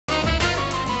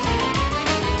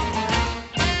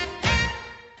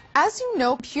As you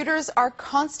know, computers are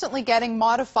constantly getting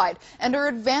modified and are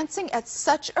advancing at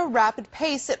such a rapid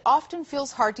pace it often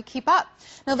feels hard to keep up.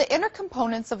 Now, the inner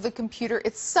components of the computer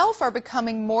itself are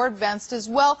becoming more advanced as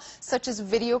well, such as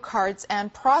video cards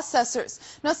and processors.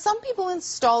 Now, some people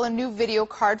install a new video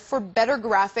card for better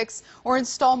graphics or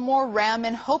install more RAM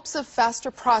in hopes of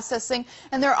faster processing,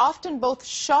 and they're often both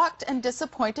shocked and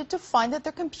disappointed to find that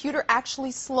their computer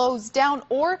actually slows down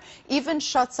or even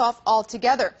shuts off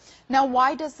altogether. Now,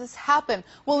 why does this happen?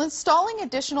 Well, installing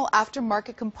additional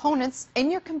aftermarket components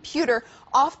in your computer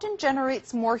often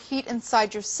generates more heat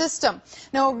inside your system.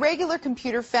 Now, a regular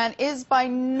computer fan is by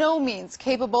no means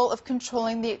capable of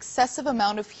controlling the excessive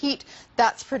amount of heat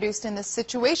that's produced in this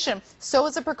situation. So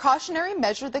as a precautionary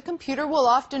measure, the computer will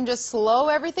often just slow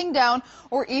everything down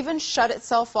or even shut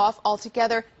itself off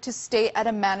altogether to stay at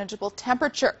a manageable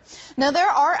temperature. Now, there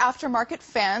are aftermarket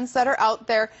fans that are out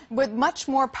there with much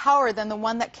more power than the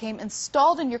one that came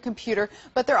installed in your computer,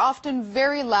 but they're often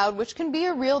very loud, which can be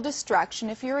a real distraction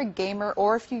if you're a gamer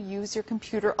or if you use your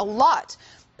computer a lot.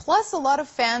 Plus, a lot of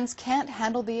fans can't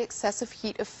handle the excessive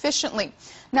heat efficiently.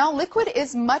 Now, liquid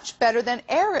is much better than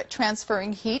air at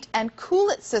transferring heat, and Cool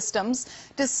It Systems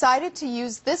decided to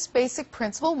use this basic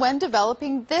principle when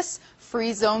developing this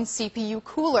free zone CPU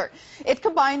cooler. It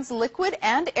combines liquid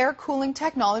and air cooling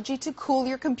technology to cool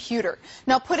your computer.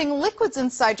 Now, putting liquids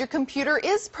inside your computer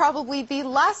is probably the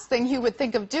last thing you would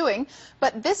think of doing,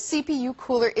 but this CPU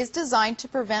cooler is designed to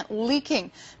prevent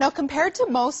leaking. Now, compared to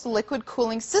most liquid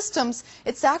cooling systems,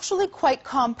 it's actually quite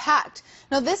compact.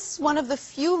 Now, this is one of the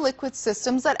few liquid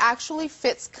systems that actually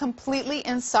fits completely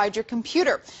inside your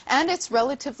computer, and it's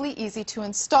relatively easy to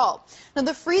install. Now,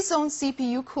 the free zone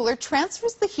CPU cooler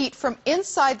transfers the heat from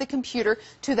inside the computer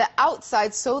to the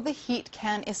outside so the heat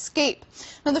can escape.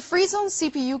 Now, the free zone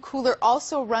CPU cooler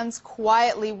also runs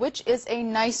quietly, which is a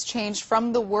nice change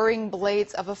from the whirring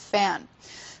blades of a fan.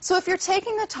 So if you're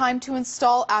taking the time to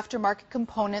install aftermarket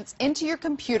components into your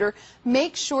computer,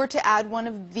 make sure to add one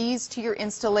of these to your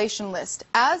installation list,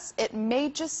 as it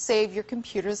may just save your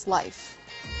computer's life.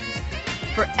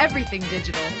 For everything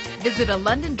digital, visit a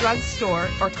London Drugs store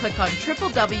or click on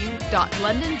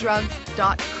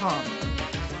www.londondrugs.com.